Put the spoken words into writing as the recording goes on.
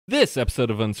This episode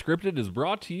of Unscripted is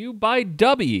brought to you by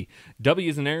Dubby. Dubby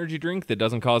is an energy drink that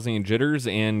doesn't cause any jitters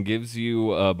and gives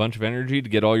you a bunch of energy to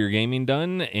get all your gaming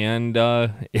done, and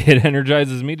it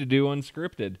energizes me to do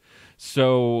Unscripted.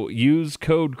 So use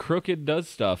code Krooked does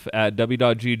stuff at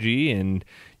dubby.gg and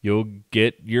you'll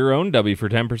get your own Dubby for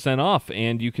 10% off,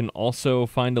 and you can also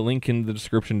find a link in the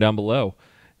description down below.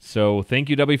 So thank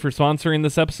you, Dubby, for sponsoring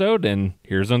this episode, and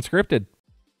here's Unscripted.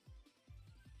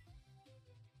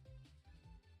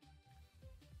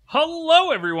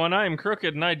 Hello, everyone. I am Krooked,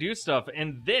 and I do stuff,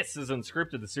 and this is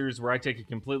Unscripted, the series where I take a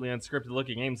completely unscripted look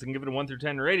at games and give it a 1 through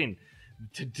 10 rating.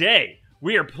 Today,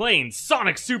 we are playing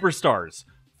Sonic Superstars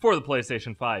for the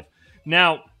PlayStation 5.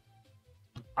 Now,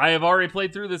 I have already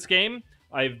played through this game.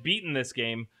 I've beaten this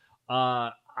game.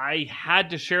 I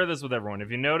had to share this with everyone.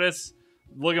 If you notice,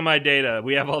 look at my data.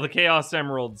 We have all the Chaos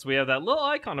Emeralds. We have that little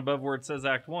icon above where it says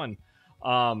Act 1.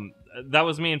 That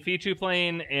was me and Fichu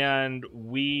playing, and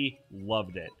we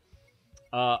loved it.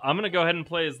 I'm going to go ahead and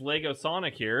play as Lego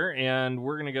Sonic here, and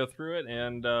we're going to go through it,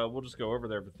 and we'll just go over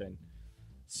everything.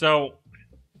 So,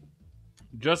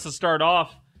 just to start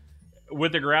off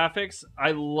with the graphics,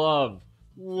 I love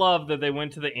that they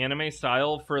went to the anime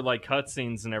style for like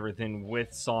cutscenes and everything with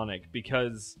Sonic,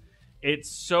 because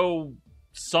it's so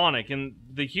Sonic, and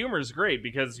the humor is great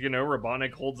because, you know,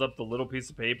 Robotnik holds up the little piece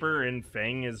of paper, and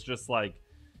Fang is just like,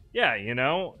 yeah, you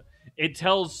know, it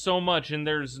tells so much, and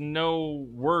there's no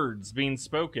words being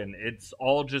spoken. It's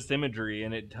all just imagery,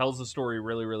 and it tells the story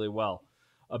really, really well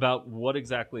about what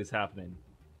exactly is happening.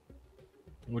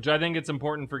 Which I think it's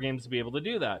important for games to be able to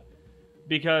do that.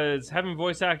 Because having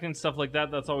voice acting, stuff like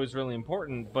that, that's always really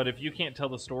important. But if you can't tell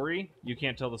the story, you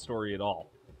can't tell the story at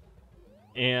all.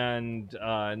 And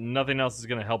nothing else is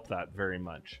going to help that very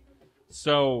much.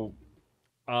 So,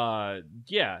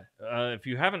 if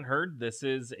you haven't heard, this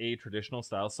is a traditional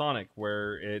style Sonic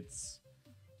where it's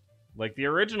like the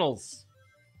originals.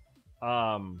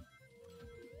 So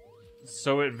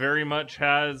it very much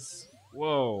has,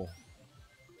 whoa.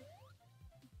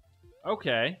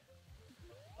 Okay.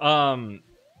 It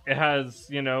has,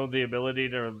 you know, the ability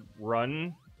to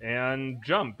run and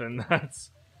jump, and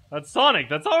that's Sonic.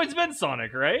 That's always been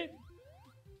Sonic, right?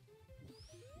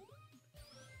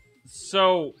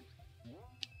 So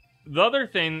the other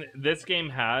thing this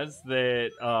game has that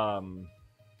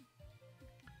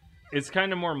is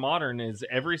kind of more modern is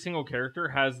every single character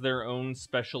has their own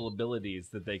special abilities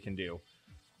that they can do.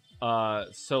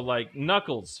 So like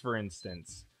Knuckles, for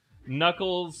instance.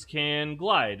 Knuckles can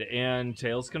glide and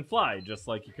Tails can fly, just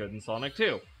like you could in Sonic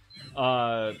 2.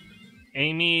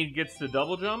 Amy gets to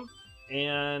double jump,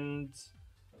 and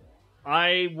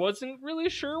I wasn't really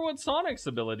sure what Sonic's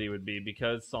ability would be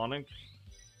because Sonic,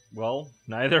 well,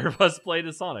 neither of us played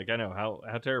as Sonic. I know, how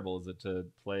terrible is it to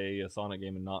play a Sonic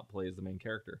game and not play as the main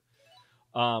character?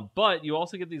 But you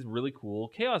also get these really cool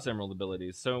Chaos Emerald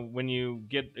abilities. So when you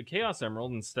get a Chaos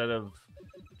Emerald, instead of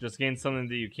just gain something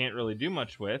that you can't really do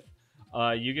much with,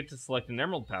 you get to select an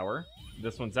Emerald power.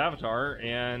 This one's Avatar,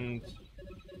 and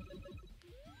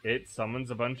it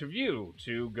summons a bunch of you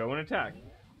to go and attack.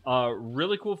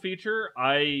 Really cool feature.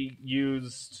 I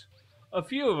used a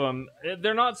few of them.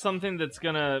 They're not something that's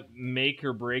gonna make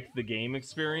or break the game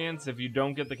experience. If you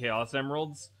don't get the Chaos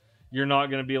Emeralds, you're not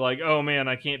gonna be like, oh man,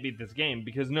 I can't beat this game,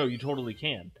 because no, you totally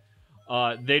can.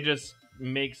 They just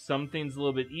make some things a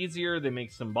little bit easier. They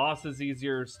make some bosses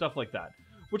easier, stuff like that,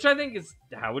 which I think is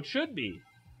how it should be.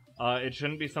 It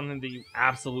shouldn't be something that you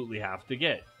absolutely have to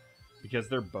get, because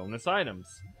they're bonus items.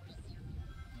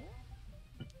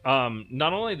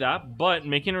 Not only that, but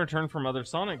making a return from other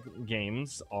Sonic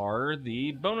games are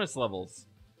the bonus levels.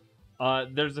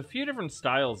 There's a few different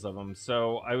styles of them,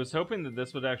 so I was hoping that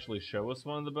this would actually show us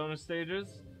one of the bonus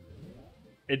stages.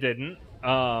 It didn't.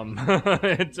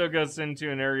 It took us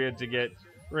into an area to get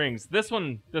rings. This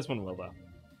one will, though.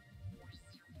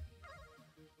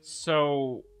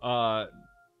 So,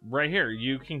 right here,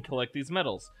 you can collect these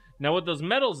medals. Now, what those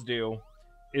medals do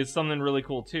is something really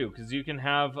cool, too, because you can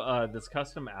have this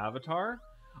custom avatar.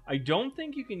 I don't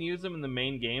think you can use them in the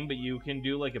main game, but you can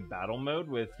do, like, a battle mode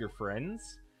with your friends.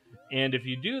 And if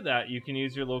you do that, you can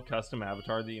use your little custom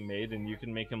avatar that you made, and you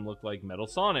can make him look like Metal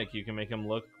Sonic. You can make him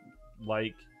look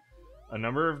like a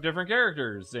number of different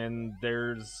characters, and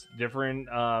there's different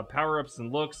power-ups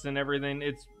and looks and everything.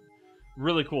 It's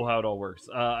really cool how it all works.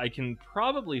 I can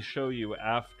probably show you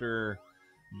after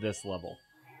this level.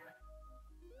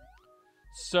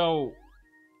 So,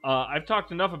 I've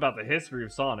talked enough about the history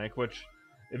of Sonic, which,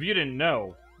 if you didn't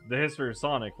know, the history of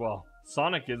Sonic, well,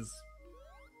 Sonic is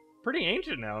pretty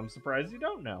ancient now. I'm surprised you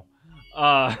don't know.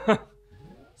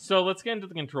 So let's get into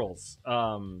the controls.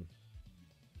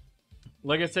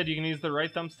 Like I said, you can use the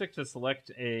right thumbstick to select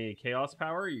a chaos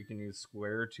power. You can use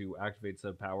square to activate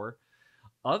said power.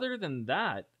 Other than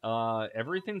that,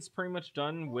 everything's pretty much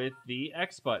done with the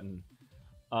X button.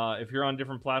 If you're on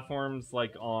different platforms,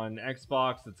 like on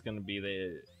Xbox, it's going to be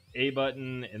the A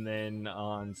button, and then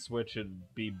on Switch, it'd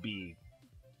be B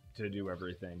to do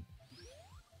everything.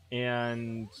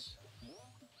 And,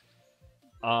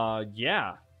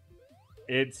 yeah,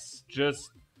 it's just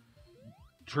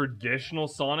traditional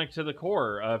Sonic to the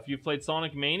core. If you've played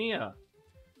Sonic Mania,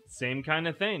 same kind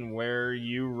of thing, where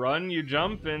you run, you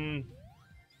jump, and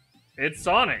it's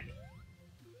Sonic.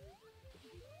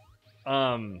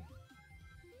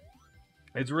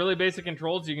 It's really basic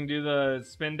controls. You can do the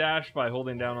spin dash by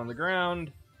holding down on the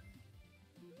ground.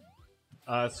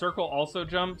 Circle also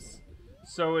jumps,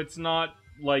 so it's not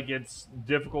like it's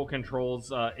difficult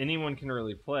controls. Anyone can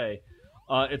really play.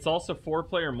 It's also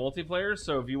 4-player multiplayer,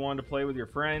 so if you want to play with your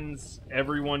friends,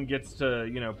 everyone gets to,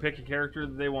 you know, pick a character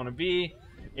that they want to be,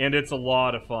 and it's a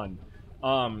lot of fun.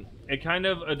 It kind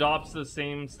of adopts the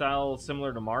same style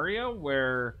similar to Mario,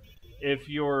 where if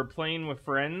you're playing with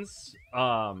friends,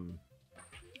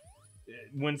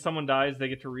 when someone dies, they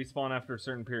get to respawn after a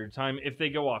certain period of time. If they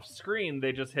go off screen,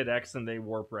 they just hit X and they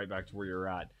warp right back to where you're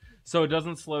at. So it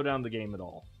doesn't slow down the game at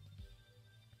all.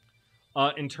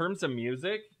 In terms of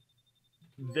music,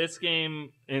 this game,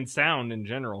 and sound in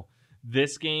general,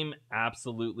 this game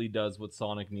absolutely does what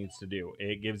Sonic needs to do.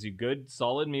 It gives you good,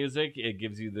 solid music. It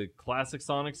gives you the classic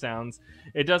Sonic sounds.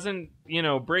 It doesn't, you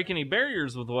know, break any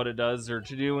barriers with what it does or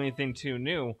to do anything too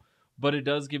new, but it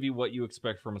does give you what you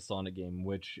expect from a Sonic game,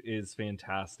 which is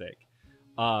fantastic.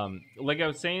 Like I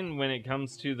was saying, when it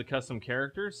comes to the custom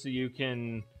characters, so you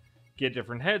can get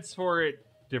different heads for it,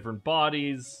 different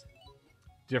bodies,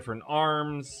 different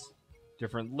arms,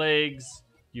 different legs.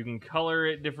 You can color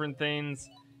it different things,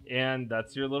 and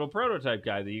that's your little prototype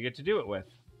guy that you get to do it with.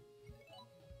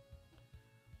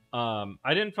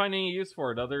 I didn't find any use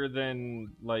for it other than,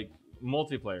 like,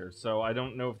 multiplayer, so I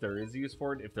don't know if there is use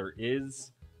for it. If there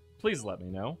is, please let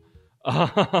me know.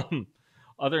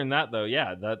 Other than that, though,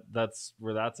 yeah, that's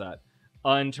where that's at.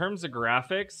 In terms of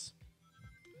graphics,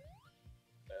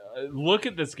 look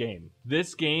at this game.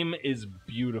 This game is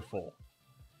beautiful.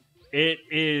 It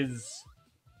is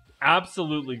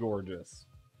absolutely gorgeous.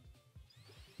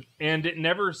 And it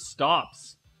never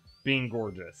stops being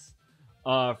gorgeous.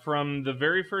 From the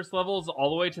very first levels all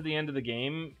the way to the end of the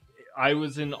game, I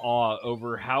was in awe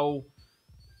over how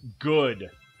good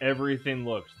everything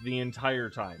looked the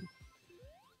entire time.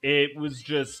 It was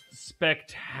just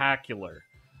spectacular.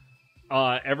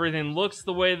 Everything looks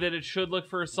the way that it should look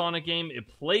for a Sonic game. It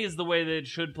plays the way that it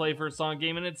should play for a Sonic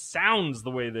game. And it sounds the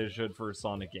way that it should for a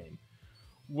Sonic game.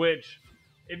 Which,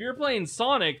 if you're playing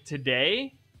Sonic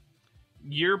today,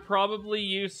 you're probably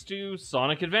used to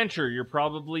Sonic Adventure. You're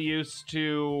probably used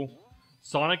to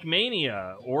Sonic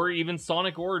Mania or even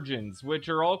Sonic Origins, which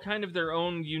are all kind of their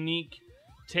own unique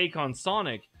take on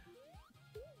Sonic,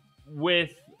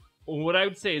 with what I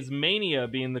would say is Mania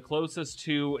being the closest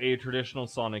to a traditional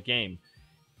Sonic game.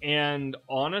 And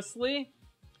honestly,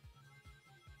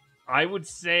 I would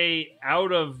say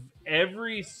out of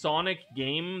every Sonic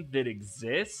game that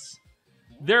exists,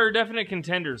 there are definite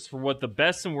contenders for what the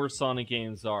best and worst Sonic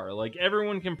games are. Like,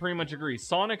 everyone can pretty much agree.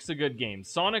 Sonic's a good game.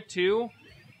 Sonic 2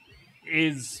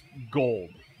 is gold.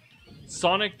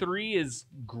 Sonic 3 is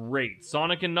great.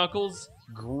 Sonic and Knuckles,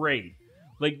 great.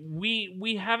 Like,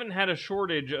 we haven't had a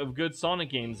shortage of good Sonic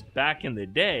games back in the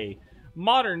day.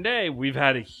 Modern day, we've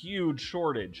had a huge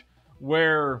shortage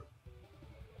where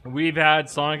we've had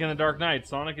Sonic and the Dark Knight,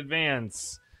 Sonic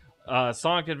Advance,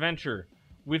 Sonic Adventure.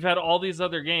 We've had all these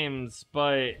other games,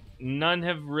 but none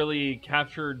have really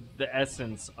captured the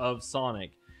essence of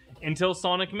Sonic until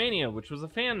Sonic Mania, which was a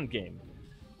fan game.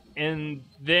 And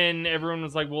then everyone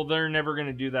was like, well, they're never going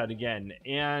to do that again.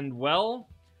 And, well,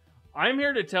 I'm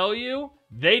here to tell you,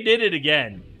 they did it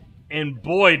again. And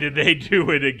boy, did they do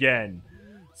it again.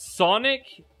 Sonic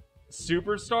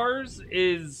Superstars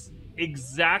is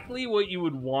exactly what you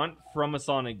would want from a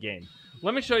Sonic game.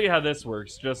 Let me show you how this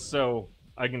works, just so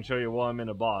I can show you while I'm in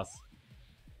a boss.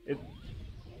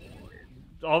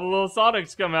 All the little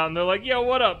Sonics come out and they're like, yo,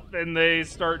 what up? And they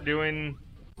start doing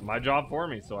my job for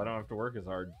me, so I don't have to work as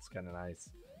hard. It's kind of nice.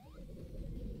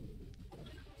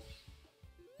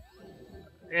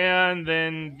 And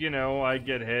then, you know, I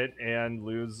get hit and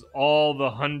lose all the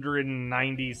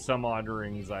 190 some odd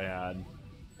rings I had.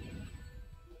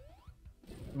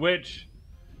 Which,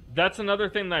 that's another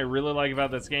thing that I really like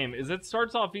about this game, is it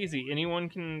starts off easy. Anyone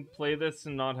can play this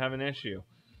and not have an issue.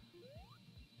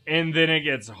 And then it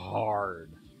gets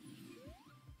hard.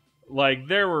 Like,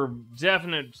 there were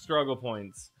definite struggle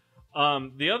points.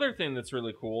 The other thing that's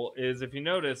really cool is if you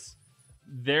notice,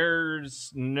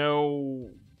 there's no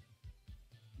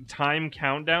time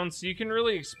countdown, so you can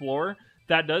really explore.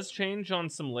 That does change on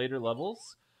some later levels.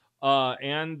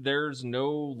 And there's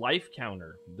no life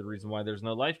counter. The reason why there's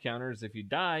no life counter is if you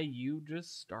die, you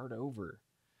just start over.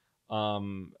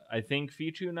 I think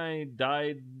Fichu and I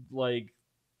died like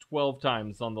 12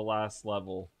 times on the last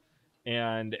level.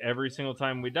 And every single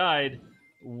time we died,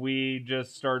 we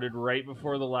just started right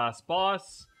before the last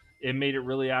boss. It made it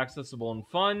really accessible and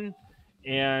fun.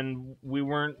 And we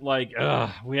weren't like,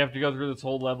 ugh, we have to go through this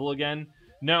whole level again.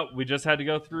 No, we just had to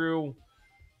go through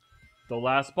the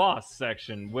last boss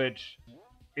section, which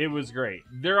it was great.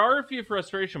 There are a few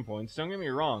frustration points, don't get me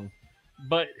wrong,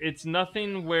 but it's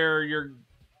nothing where you're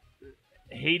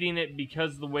hating it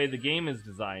because of the way the game is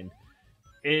designed.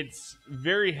 It's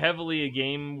very heavily a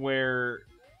game where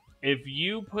if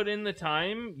you put in the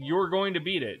time, you're going to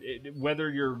beat it. Whether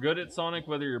you're good at Sonic,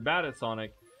 whether you're bad at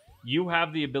Sonic, you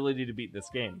have the ability to beat this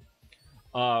game.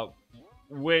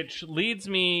 Which leads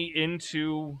me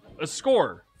into a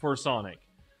score for Sonic.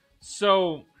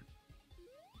 So,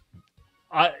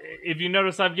 if you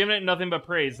notice, I've given it nothing but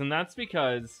praise, and that's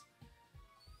because,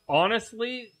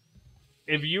 honestly,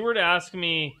 if you were to ask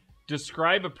me,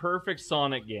 describe a perfect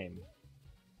Sonic game,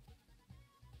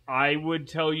 I would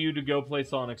tell you to go play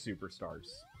Sonic Superstars.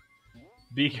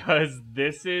 Because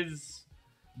this is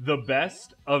the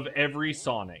best of every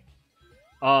Sonic.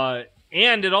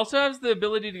 And it also has the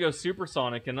ability to go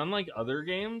supersonic, and unlike other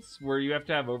games where you have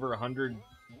to have over 100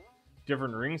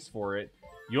 different rings for it,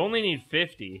 you only need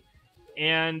 50.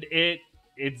 And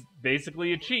it's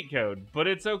basically a cheat code, but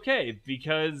it's okay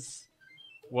because,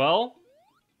 well,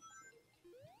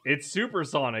 it's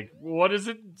supersonic. What is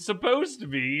it supposed to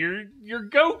be? You're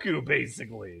Goku,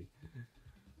 basically.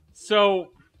 So,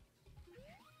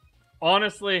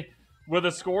 honestly, with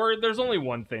a score, there's only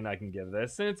one thing I can give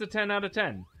this, and it's a 10 out of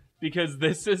 10. Because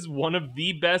this is one of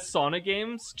the best Sonic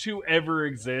games to ever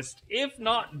exist, if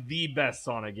not the best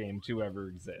Sonic game to ever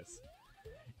exist.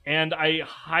 And I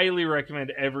highly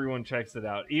recommend everyone checks it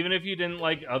out. Even if you didn't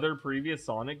like other previous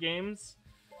Sonic games,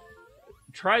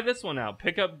 try this one out.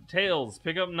 Pick up Tails,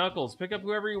 pick up Knuckles, pick up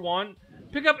whoever you want.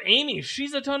 Pick up Amy,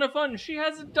 she's a ton of fun. She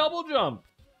has a double jump,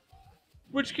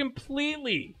 which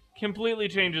completely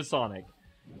changes Sonic.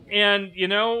 And, you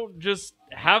know, just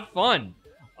have fun.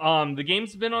 The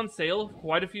game's been on sale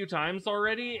quite a few times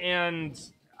already, and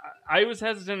I was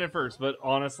hesitant at first, but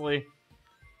honestly,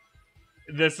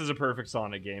 this is a perfect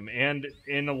Sonic game. And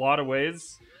in a lot of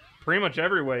ways, pretty much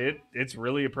every way, it's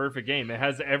really a perfect game. It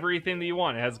has everything that you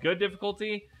want. It has good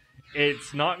difficulty.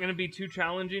 It's not going to be too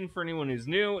challenging for anyone who's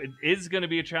new. It is going to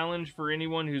be a challenge for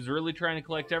anyone who's really trying to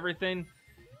collect everything.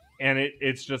 And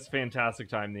it's just fantastic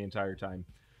time the entire time.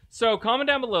 So comment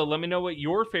down below. Let me know what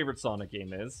your favorite Sonic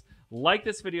game is. Like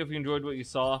this video if you enjoyed what you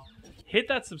saw. Hit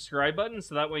that subscribe button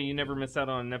so that way you never miss out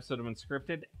on an episode of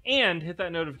Unscripted. And hit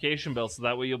that notification bell so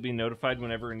that way you'll be notified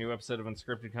whenever a new episode of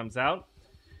Unscripted comes out.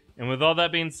 And with all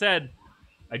that being said,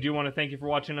 I do want to thank you for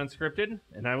watching Unscripted.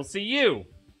 And I will see you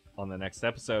on the next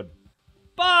episode.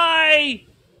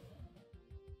 Bye!